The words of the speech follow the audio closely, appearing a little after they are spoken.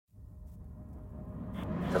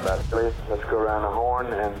Let's go around the horn,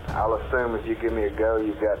 and I'll assume if you give me a go,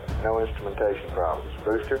 you've got no instrumentation problems.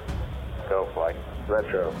 Booster, go flight.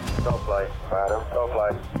 Retro, go flight. Fido, go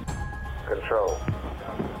flight. Control,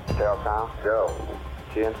 Telcom, go.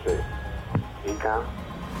 GNC, Ecom,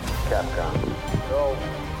 Capcom, go.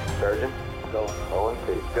 Surgeon, go. ONC,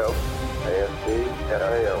 go. ASC,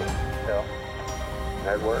 FAO, go.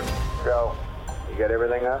 Network, go. You got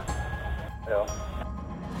everything up? Go.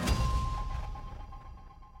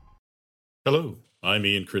 Hello, I'm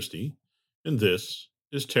Ian Christie, and this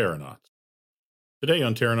is Terranauts. Today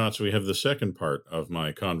on Terranauts, we have the second part of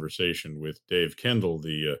my conversation with Dave Kendall,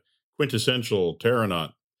 the quintessential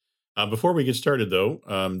Terranaut. Before we get started, though,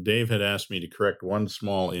 Dave had asked me to correct one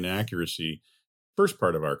small inaccuracy first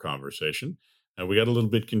part of our conversation. We got a little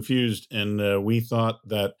bit confused, and we thought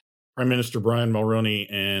that Prime Minister Brian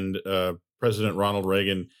Mulroney and President Ronald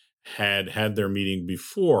Reagan had their meeting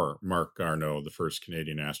before Marc Garneau, the first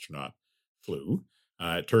Canadian astronaut, flew.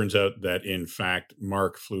 It turns out that, in fact,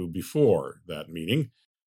 Mark flew before that meeting.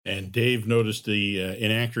 And Dave noticed the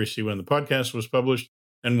inaccuracy when the podcast was published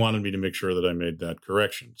and wanted me to make sure that I made that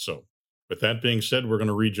correction. So, with that being said, we're going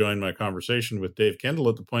to rejoin my conversation with Dave Kendall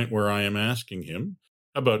at the point where I am asking him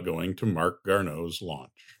about going to Marc Garneau's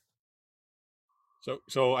launch.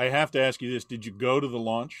 So I have to ask you this. Did you go to the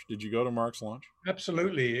launch? Did you go to Mark's launch?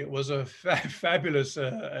 Absolutely. It was a fabulous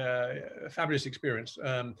experience.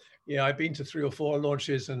 Yeah, I've been to 3 or 4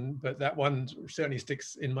 launches, but that one certainly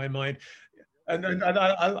sticks in my mind. And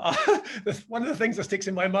one of the things that sticks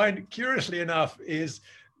in my mind, curiously enough, is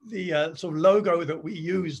the sort of logo that we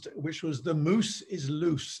used, which was "The Moose is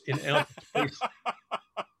Loose" in outer space.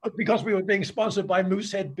 Because we were being sponsored by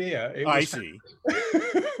Moosehead Beer. I see.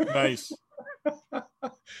 Nice.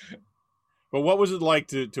 But what was it like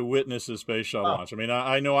to witness a space shuttle launch? I mean,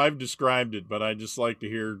 I know I've described it, but I just like to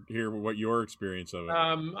hear what your experience of it.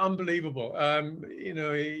 Unbelievable.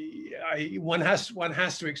 One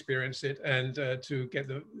has to experience it, and to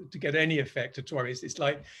get any effect at all. It's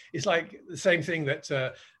like the same thing that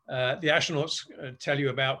the astronauts tell you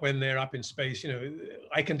about when they're up in space. You know,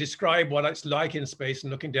 I can describe what it's like in space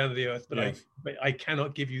and looking down at the Earth, but yes. I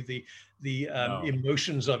cannot give you the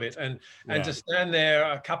emotions of it, and to stand there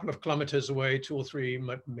a couple of kilometers away, 2 or 3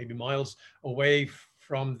 maybe miles away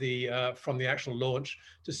from the actual launch,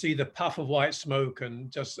 to see the puff of white smoke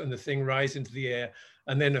and the thing rise into the air,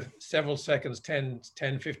 and then several seconds, 10,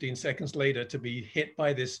 15 seconds later, to be hit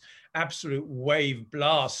by this absolute wave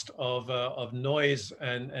blast of noise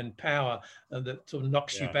and power that sort of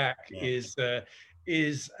knocks you back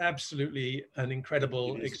is absolutely an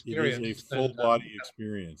incredible experience. It is a full body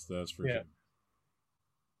experience, that's for sure.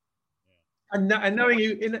 And knowing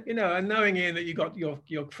knowing, Ian, that you got your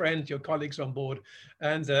friends, your colleagues on board,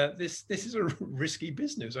 and this is a risky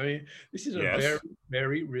business. I mean, this is a very,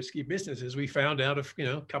 very risky business, as we found out a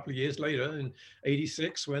couple of years later in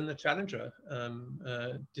 '86 when the Challenger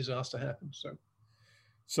disaster happened.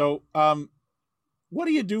 So what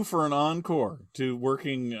do you do for an encore to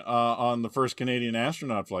working on the first Canadian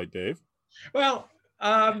astronaut flight, Dave? Well,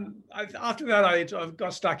 after that, I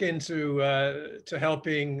got stuck into to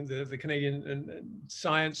helping the Canadian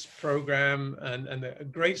science program and the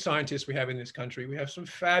great scientists we have in this country. We have some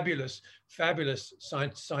fabulous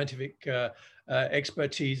scientific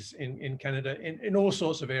expertise in Canada in all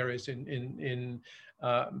sorts of areas.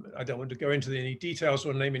 I don't want to go into any details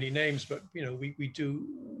or name any names, but we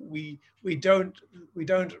don't.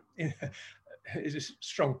 Is a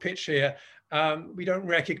strong pitch here. We don't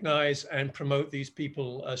recognize and promote these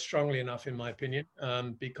people strongly enough, in my opinion,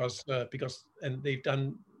 because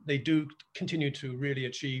they do continue to really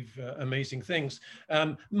achieve amazing things,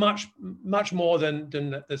 much more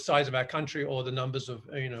than the size of our country or the numbers of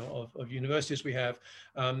universities we have.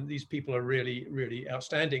 These people are really, really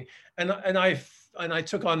outstanding, and I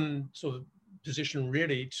took on sort of position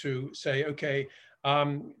really to say, okay,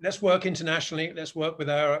 let's work internationally. Let's work with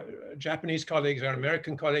our Japanese colleagues, our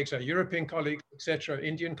American colleagues, our European colleagues, etc.,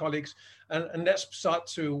 Indian colleagues, and let's start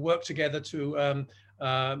to work together to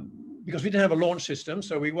because we didn't have a launch system,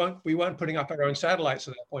 so we weren't putting up our own satellites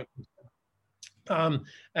at that point.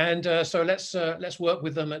 So let's work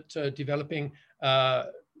with them at developing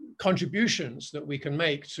contributions that we can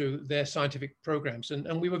make to their scientific programs.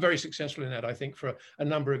 And we were very successful in that, I think, for a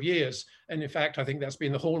number of years. And in fact, I think that's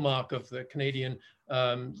been the hallmark of the Canadian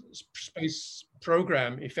space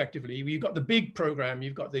program, effectively. You've got the big program,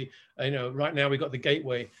 you've got the, right now we've got the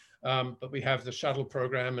Gateway, but we have the shuttle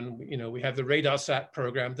program, and we have the RadarSat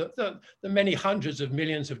program, the many hundreds of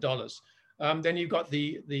millions of dollars. Then you've got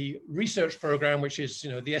the research program, which is the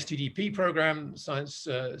STDP program, Science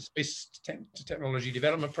Space Technology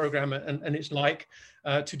Development Program, and it's like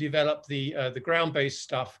to develop the ground-based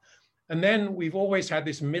stuff. And then we've always had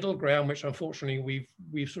this middle ground, which unfortunately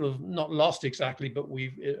we've sort of not lost exactly, but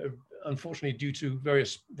we've unfortunately, due to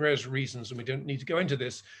various reasons, and we don't need to go into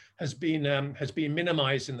this, has been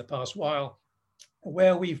minimized in the past while,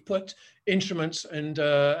 where we've put instruments and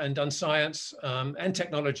done science and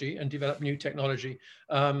technology and developed new technology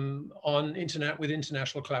on internet with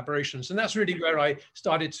international collaborations. And that's really where I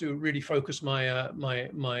started to really focus my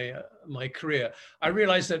my career. I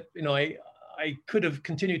realized that I could have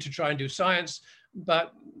continued to try and do science,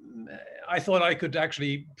 but I thought I could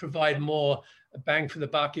actually provide more bang for the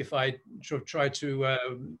buck if I try to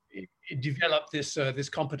develop this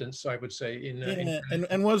competence, I would say.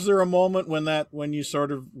 And was there a moment when you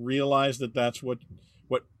sort of realized that that's what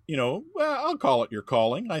well, I'll call it your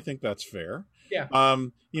calling. I think that's fair. Yeah.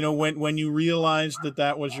 When you realized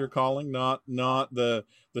that was your calling, not the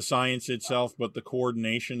science itself, but the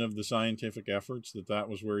coordination of the scientific efforts, that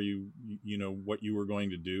was where what you were going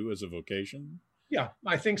to do as a vocation. Yeah,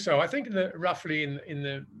 I think so. I think that roughly in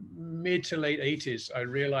the mid to late 80s, I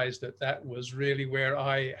realized that was really where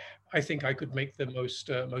I think I could make the most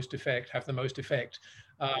effect, have the most effect.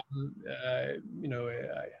 I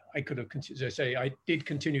could have, as I say, I did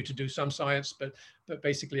continue to do some science, but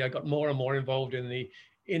basically I got more and more involved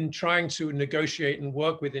in trying to negotiate and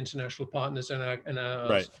work with international partners and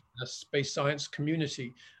our space science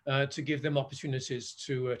community to give them opportunities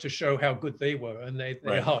to show how good they were, and they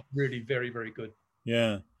are really very, very good.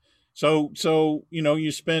 Yeah. So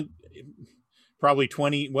you spent probably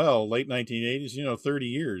late 1980s, 30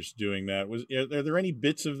 years doing that. Are there any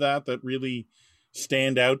bits of that really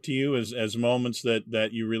stand out to you as moments that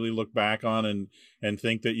you really look back on and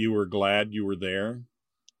think that you were glad you were there?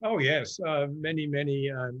 Oh yes, many.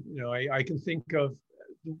 I can think of.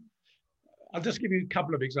 I'll just give you a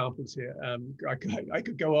couple of examples here. I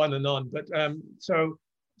could go on and on, but so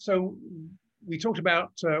we talked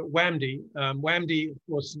about WAMD. WAMD, of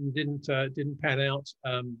course, didn't pan out.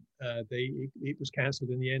 It was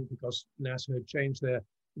cancelled in the end because NASA had changed their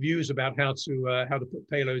views about how to put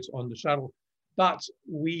payloads on the shuttle. But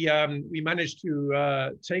we managed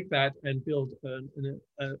to take that and build an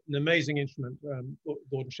amazing instrument.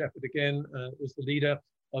 Gordon Shepard again was the leader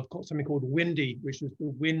of something called WINDY, which is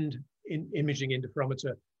the Wind Imaging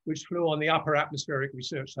Interferometer, which flew on the Upper Atmospheric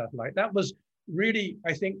Research Satellite. That was really,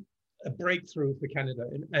 I think, a breakthrough for Canada,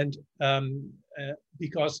 and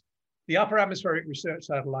because the Upper Atmospheric Research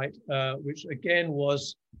Satellite, which again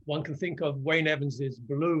was, one can think of Wayne Evans's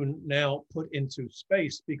balloon now put into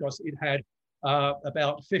space, because it had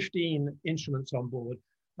about 15 instruments on board,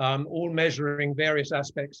 all measuring various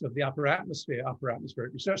aspects of the upper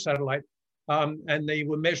atmospheric research satellite, and they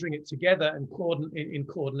were measuring it together and in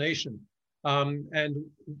coordination.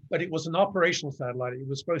 But it was an operational satellite. It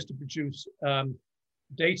was supposed to produce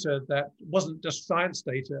data that wasn't just science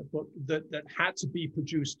data, but that had to be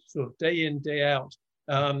produced sort of day in, day out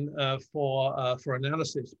for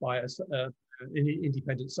analysis by an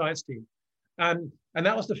independent science team. And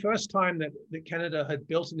that was the first time that Canada had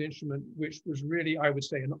built an instrument which was really, I would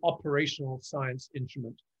say, an operational science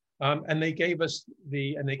instrument. And they gave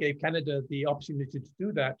Canada the opportunity to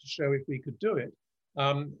do that, to show if we could do it.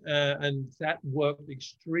 And that worked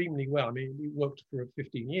extremely well. I mean, we worked for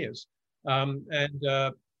 15 years. And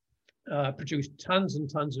produced tons and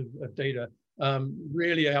tons of data,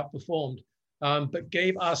 really outperformed, but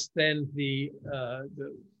gave us then the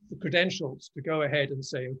credentials to go ahead and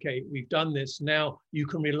say, okay, we've done this. Now you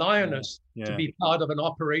can rely on us to be part of an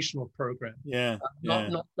operational program.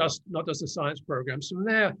 Not just a science program. So from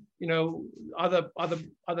there,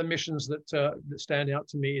 other missions that stand out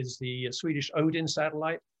to me is the Swedish Odin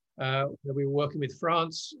satellite. We were working with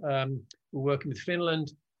France. We're working with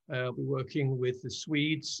Finland. We're working with the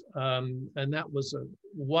Swedes, and that was a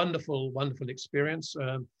wonderful, wonderful experience.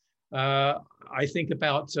 I think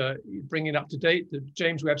about bringing up to date the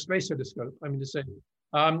James Webb Space Telescope. I mean to say,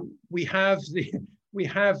 we have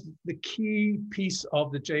the key piece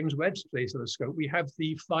of the James Webb Space Telescope. We have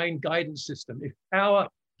the fine guidance system. If our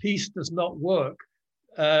piece does not work,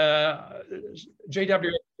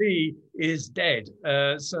 JWST is dead.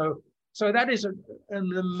 So that is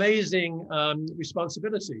an amazing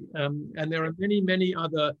responsibility, and there are many, many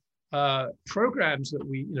other programs that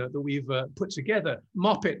we've put together.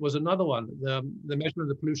 MOPIT was another one, the measurement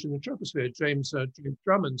of the pollution in the troposphere. James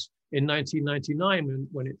Drummond's in 1999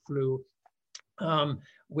 when it flew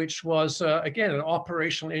which was, again, an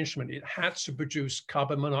operational instrument. It had to produce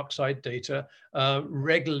carbon monoxide data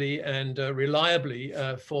regularly and reliably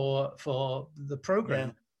for the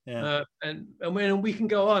program. Yeah. And when we can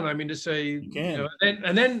go on, I mean, to say,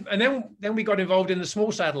 then we got involved in the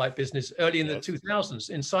small satellite business early in the 2000s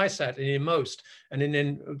in SciSat and in MOST, and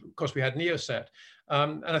then of course we had NeoSat,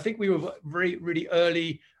 and I think we were really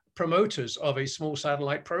early promoters of a small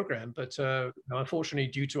satellite program, but unfortunately,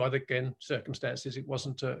 due to other circumstances, it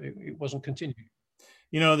wasn't continued.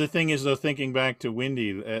 The thing is, though, thinking back to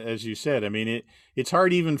Windy, as you said, I mean, it's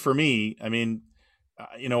hard even for me. I mean,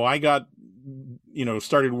 I got,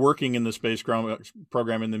 started working in the space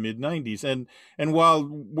program in the mid-90s. And while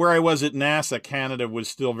where I was at NASA, Canada was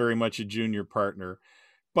still very much a junior partner.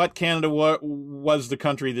 But Canada was the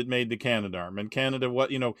country that made the Canadarm. And Canada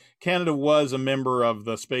was a member of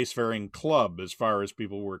the Spacefaring Club as far as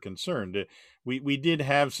people were concerned. We did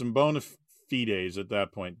have some bona fides at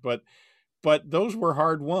that point. But those were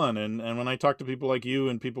hard won. And when I talk to people like you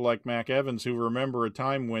and people like Mac Evans, who remember a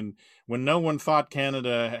time when no one thought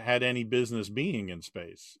Canada had any business being in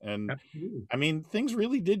space. And absolutely. I mean, things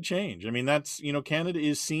really did change. I mean, that's, Canada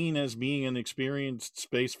is seen as being an experienced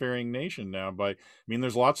spacefaring nation now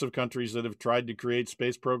there's lots of countries that have tried to create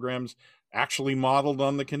space programs actually modeled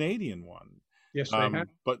on the Canadian one. Yes, they have.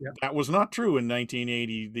 But that was not true in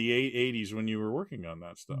 1980, the 80s, when you were working on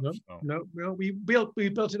that stuff. No. Well, we built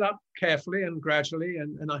it up carefully and gradually,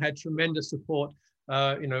 and I had tremendous support,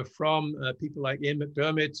 from people like Ian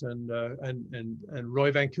McDermott and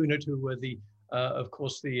Roy Van Koonert, who were of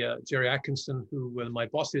course, Jerry Atkinson, who were my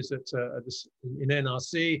bosses in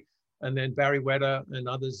NRC. And then Barry Wetter and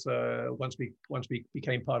others once we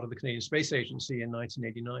became part of the Canadian Space Agency in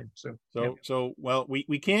 1989. So well,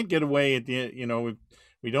 we can't get away at the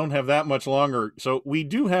we don't have that much longer. So we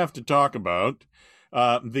do have to talk about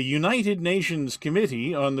the United Nations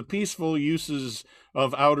Committee on the Peaceful Uses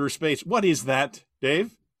of Outer Space. What is that,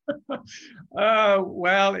 Dave?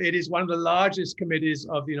 Well, it is one of the largest committees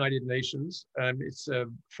of the United Nations. It's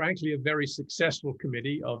frankly a very successful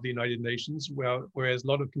committee of the United Nations, whereas a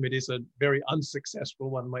lot of committees are very unsuccessful,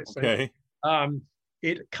 one might say. Okay.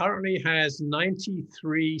 It currently has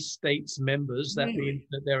 93 states members. That means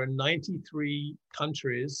that there are 93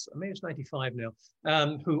 countries, I mean it's 95 now,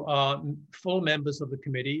 who are full members of the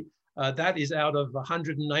committee. That is out of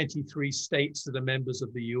 193 states that are members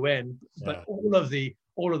of the UN, but all of the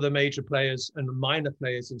major players and the minor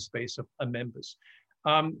players in space are members.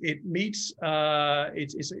 It meets,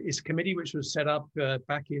 it's a committee which was set up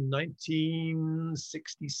back in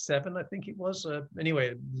 1967, I think it was. Anyway,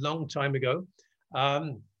 a long time ago.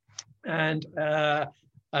 I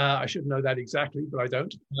should know that exactly, but I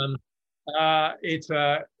don't.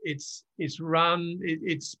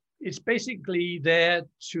 It's basically there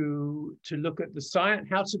to look at the science,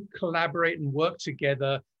 how to collaborate and work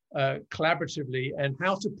together collaboratively, and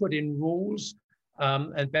how to put in rules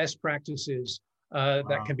and best practices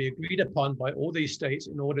that can be agreed upon by all these states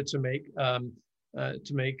in order to make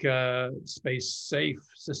space safe,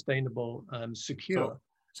 sustainable, secure.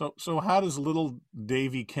 So how does little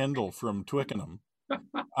Davy Kendall from Twickenham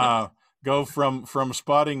go from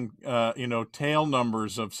spotting tail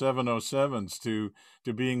numbers of 707s to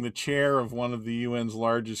being the chair of one of the UN's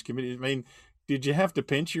largest committees? I mean, did you have to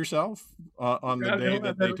pinch yourself on the day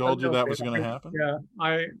that they told you that was going to happen? Yeah,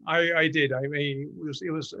 I did. I mean,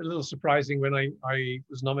 it was a little surprising when I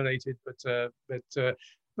was nominated, but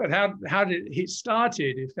how did it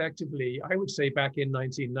started effectively? I would say back in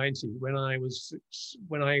 1990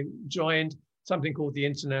 when I joined something called the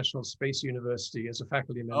International Space University as a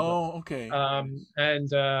faculty member. Oh, okay. And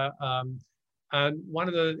one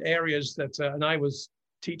of the areas that and I was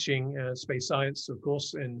teaching space science, of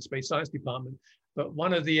course, in the space science department. But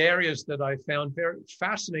one of the areas that I found very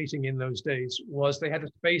fascinating in those days was they had a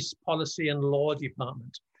space policy and law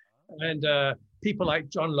department. And people like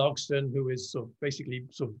John Logston, who is basically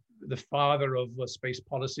the father of space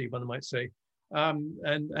policy, one might say.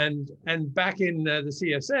 And back in the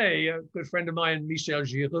CSA, a good friend of mine, Michel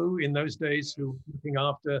Giroux, in those days, who was looking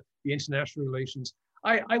after the international relations,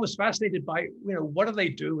 I was fascinated by, what do they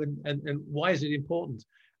do and why is it important?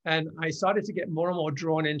 And I started to get more and more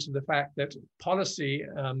drawn into the fact that policy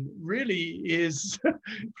really is,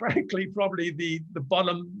 frankly, probably the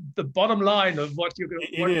bottom line of what you're going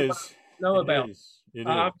to know about. It is.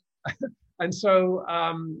 And so,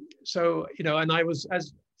 and I was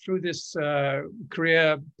through this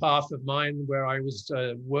career path of mine where I was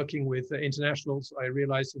working with internationals, I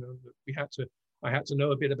realized, that I had to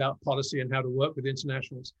know a bit about policy and how to work with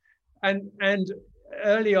internationals. And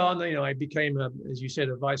early on, I became, as you said,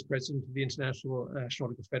 a vice president of the International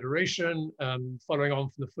Astronautical Federation, following on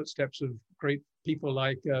from the footsteps of great people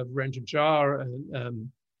like Virendra Jha and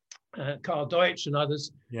Carl Deutsch and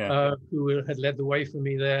others, who had led the way for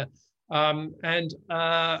me there. And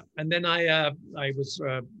then I was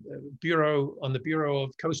bureau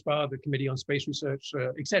of COSPAR, the Committee on Space Research,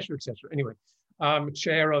 et cetera, et cetera. Anyway,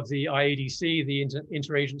 chair of the IADC, the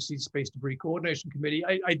Interagency Space Debris Coordination Committee.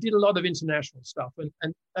 I did a lot of international stuff, and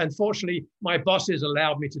unfortunately, my bosses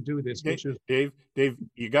allowed me to do this. Which is Dave,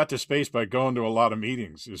 you got to space by going to a lot of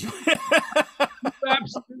meetings.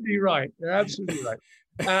 Absolutely right. You're absolutely right.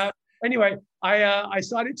 Anyway, I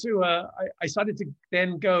started to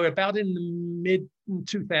then go about in the mid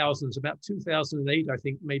 2000s, about 2008, I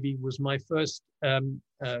think maybe was my first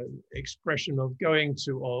expression of going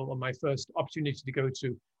to, or my first opportunity to go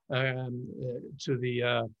to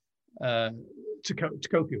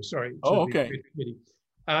COPIO, sorry. Okay.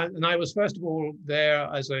 And I was first of all there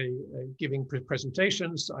as giving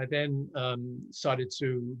presentations. I then started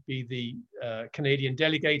to be the Canadian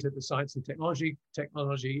delegate at the Science and Technology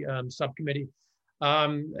Subcommittee,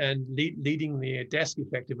 and leading the desk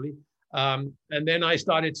effectively. And then I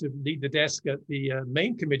started to lead the desk at the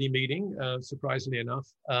main committee meeting, surprisingly enough.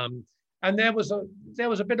 And there was a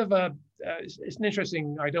bit of it's an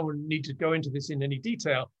interesting, I don't need to go into this in any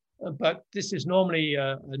detail, but this is normally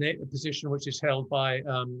a position which is held by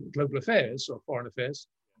global affairs or foreign affairs.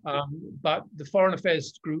 But the foreign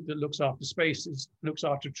affairs group that looks after space looks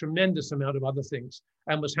after a tremendous amount of other things,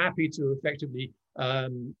 and was happy to effectively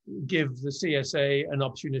give the CSA an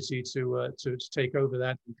opportunity to take over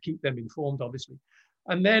that and keep them informed, obviously.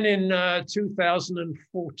 And then in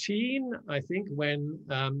 2014, I think, when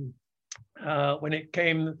it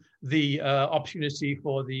came the opportunity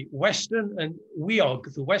for the Western and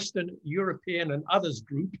WEOG, the Western European and Others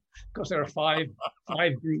group, because there are five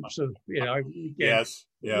groups of, yes,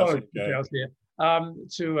 okay.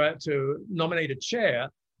 To nominate a chair.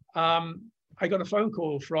 I got a phone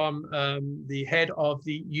call from the head of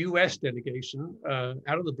the US delegation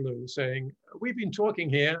out of the blue saying, "We've been talking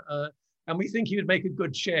here and we think you'd make a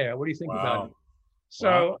good chair. What do you think about it?"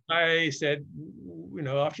 So I said,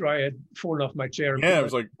 after I had fallen off my chair and it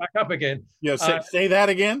was like back up again. Yeah, say that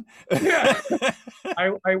again. Yeah,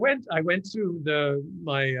 I went to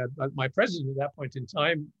my president at that point in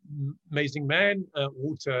time, amazing man,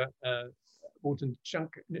 Walter Nitinchuk,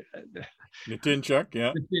 Walter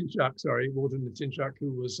Nitinchuk,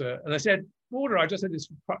 who was, and I said, Walter, I just had this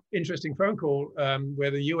interesting phone call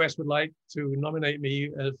where the US would like to nominate me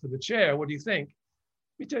for the chair. What do you think?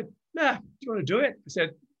 He said, "Nah, do you want to do it?" I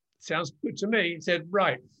said, "Sounds good to me." He said,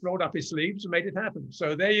 "Right," rolled up his sleeves and made it happen.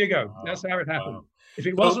 So there you go. That's how it happened. If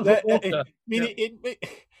it wasn't for Walter,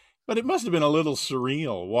 but it must have been a little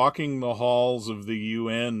surreal walking the halls of the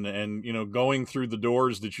UN and going through the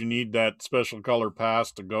doors that you need that special color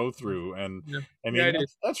pass to go through. And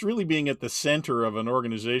that's really being at the center of an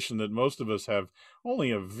organization that most of us have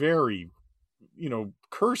only a very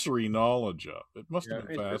cursory knowledge of. It must have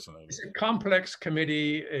been fascinating. It's a complex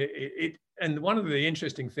committee. And one of the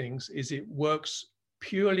interesting things is it works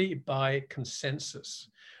purely by consensus,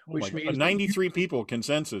 which means 93 people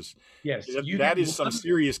consensus. Yes, that is some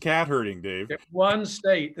serious cat herding, Dave. One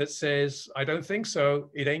state that says, "I don't think so,"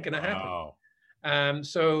 it ain't going to happen. Wow.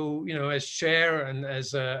 So as chair and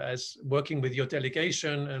as working with your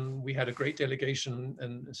delegation, and we had a great delegation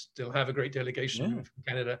and still have a great delegation from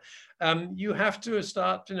Canada, you have to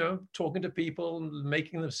start talking to people,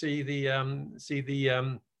 making them see the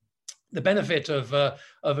benefit of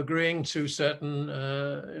agreeing to certain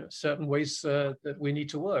ways that we need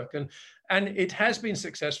to work, and it has been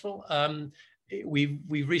successful. We've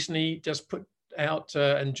recently just put out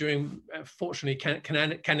and during, fortunately,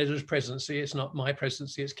 Canada's presidency. It's not my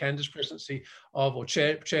presidency; it's Canada's presidency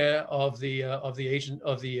chair of the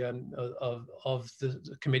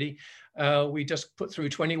committee. We just put through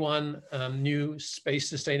 21 new space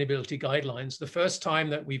sustainability guidelines. The first time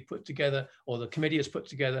that we put together, or the committee has put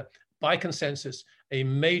together, by consensus, a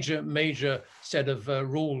major set of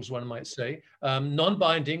rules, one might say,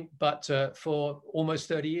 non-binding, but for almost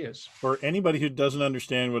 30 years. For anybody who doesn't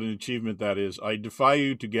understand what an achievement that is, I defy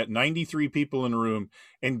you to get 93 people in a room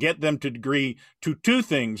and get them to agree to 2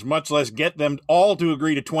 things, much less get them all to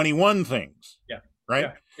agree to 21 things. Yeah.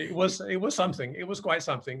 Right. Yeah. It was something. It was quite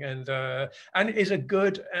something, and it's a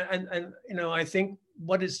good. And I think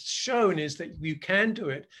what is shown is that you can do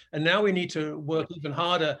it. And now we need to work even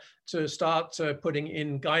harder to start putting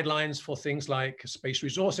in guidelines for things like space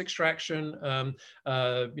resource extraction,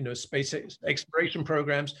 space exploration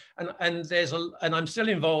programs. And I'm still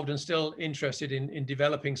involved and still interested in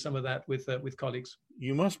developing some of that with colleagues.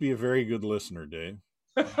 You must be a very good listener, Dave.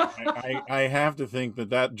 I have to think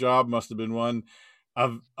that job must have been one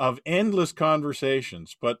of endless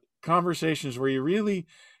conversations, but conversations where you really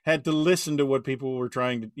had to listen to what people were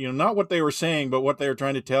trying to, not what they were saying, but what they were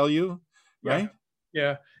trying to tell you, right?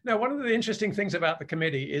 Yeah. Now, one of the interesting things about the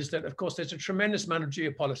committee is that, of course, there's a tremendous amount of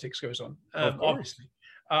geopolitics goes on, obviously.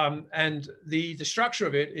 And the structure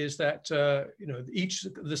of it is that, each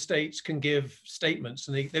of the states can give statements,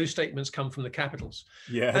 and those statements come from the capitals.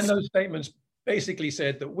 Yes. And those statements basically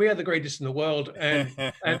said that we are the greatest in the world, and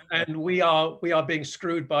we are being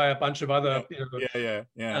screwed by a bunch of other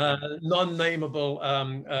non-nameable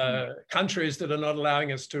countries that are not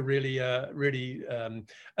allowing us to really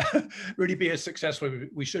be as successful as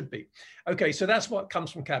we should be. Okay, so that's what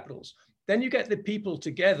comes from capitals. Then you get the people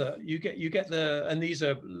together. You get and these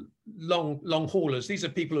are long haulers. These are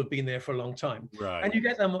people who've been there for a long time, right? And you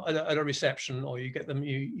get them at a reception, or you get them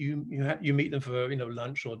you meet them for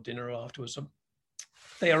lunch or dinner afterwards. So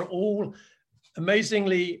they are all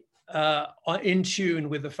amazingly in tune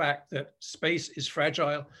with the fact that space is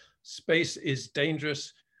fragile, space is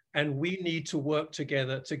dangerous, and we need to work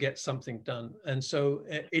together to get something done. And so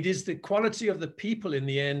it is the quality of the people in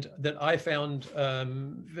the end that I found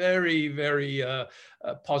very, very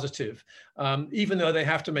positive, even though they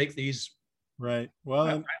have to make these, right?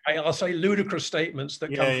 Well, I'll say ludicrous statements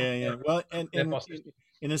that come from well, and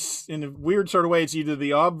in a weird sort of way, it's either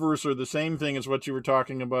the obverse or the same thing as what you were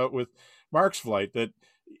talking about with Mark's flight, that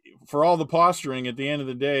for all the posturing, at the end of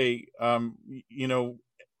the day,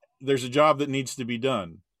 there's a job that needs to be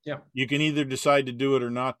done. Yeah, you can either decide to do it or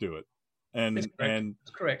not do it, That's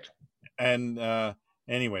correct. And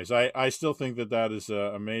anyways, I still think that is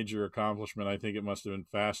a major accomplishment. I think it must have been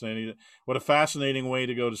fascinating. What a fascinating way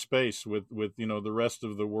to go to space with the rest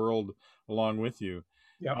of the world along with you.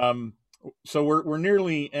 Yeah. So we're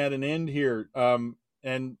nearly at an end here, one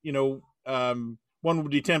would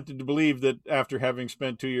be tempted to believe that after having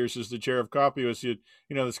spent 2 years as the chair of COPUOS,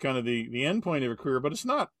 that's kind of the end point of a career, but it's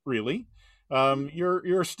not really.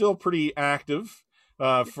 You're still pretty active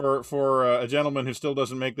for a gentleman who still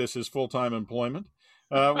doesn't make this his full-time employment.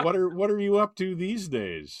 What are you up to these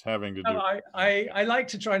days, having to do? I like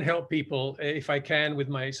to try and help people if I can with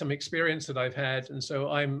some experience that I've had, and so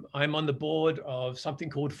I'm on the board of something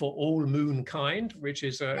called For All Moonkind, which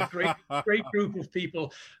is a great group of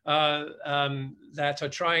people that are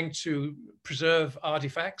trying to preserve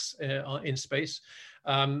artifacts in space.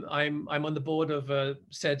 I'm on the board of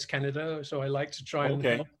SEDS Canada, so I like to try and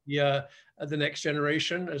help the next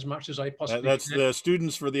generation as much as I possibly That's can. the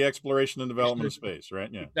Students for the Exploration and Development of Space, right?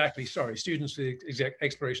 Yeah. Exactly. Sorry, Students for the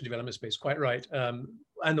Exploration and Development of Space. Quite right.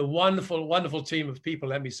 And a wonderful team of people.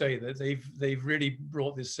 Let me say that they've really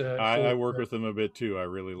brought this. I work with them a bit too. I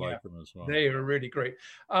really like them as well. They are really great.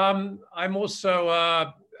 I'm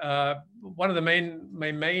also one of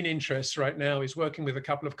my main interests right now is working with a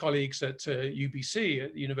couple of colleagues at UBC,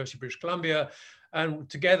 at the University of British Columbia, and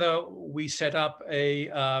together we set up a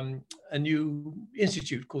new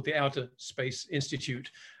institute called the Outer Space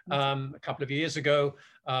Institute a couple of years ago.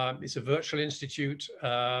 It's a virtual institute,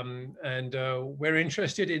 and we're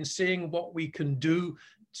interested in seeing what we can do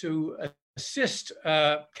to assist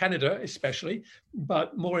Canada, especially,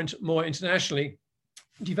 but more internationally,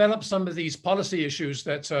 develop some of these policy issues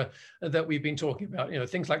that we've been talking about.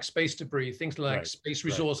 Things like space debris, things like space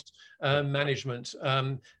resource management,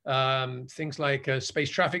 things like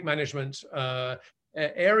space traffic management,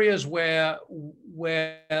 areas where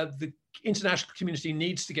the international community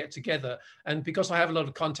needs to get together. And because I have a lot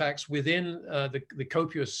of contacts within the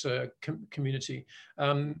COPUOS community,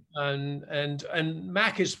 and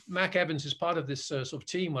Mac Evans is part of this sort of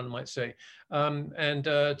team, one might say, and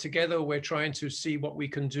together we're trying to see what we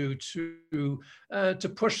can do to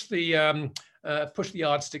push the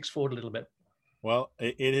yardsticks forward a little bit. Well,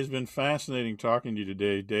 it has been fascinating talking to you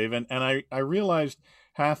today, Dave, and I realized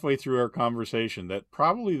halfway through our conversation that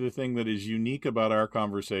probably the thing that is unique about our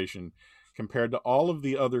conversation compared to all of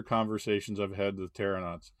the other conversations I've had with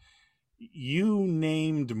Terranauts, you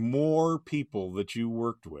named more people that you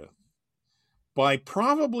worked with by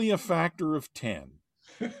probably a factor of 10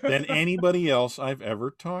 than anybody else I've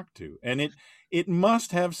ever talked to. And it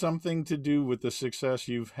must have something to do with the success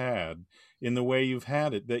you've had in the way you've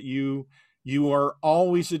had it, that you are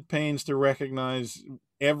always at pains to recognize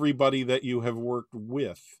everybody that you have worked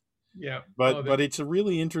with. Yeah. But it's a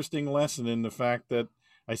really interesting lesson in the fact that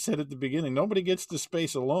I said at the beginning, nobody gets to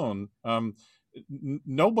space alone.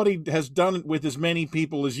 Nobody has done it with as many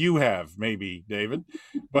people as you have, maybe, David.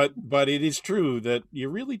 But it is true that you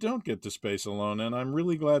really don't get to space alone. And I'm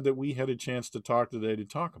really glad that we had a chance to talk today to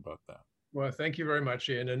talk about that. Well, thank you very much,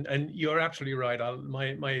 Ian. And you're absolutely right.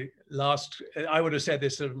 My last, I would have said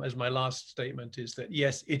this as my last statement, is that,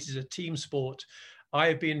 yes, it is a team sport. I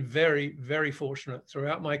have been very, very fortunate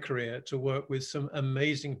throughout my career to work with some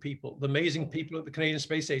amazing people. The amazing people at the Canadian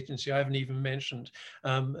Space Agency I haven't even mentioned,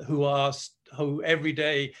 who every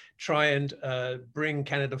day try and bring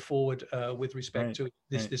Canada forward with respect to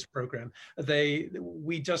this program.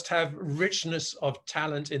 We just have richness of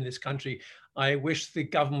talent in this country. I wish the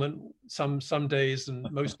government some days and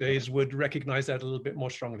most days would recognize that a little bit more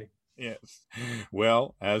strongly. Yes.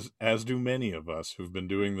 Well, as do many of us who've been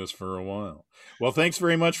doing this for a while. Well, thanks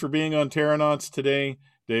very much for being on Terranauts today,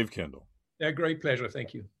 Dave Kendall. Yeah, great pleasure.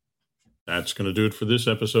 Thank you. That's going to do it for this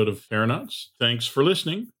episode of Terranauts. Thanks for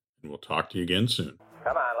listening, and we'll talk to you again soon.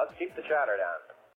 Come on, let's keep the chatter down.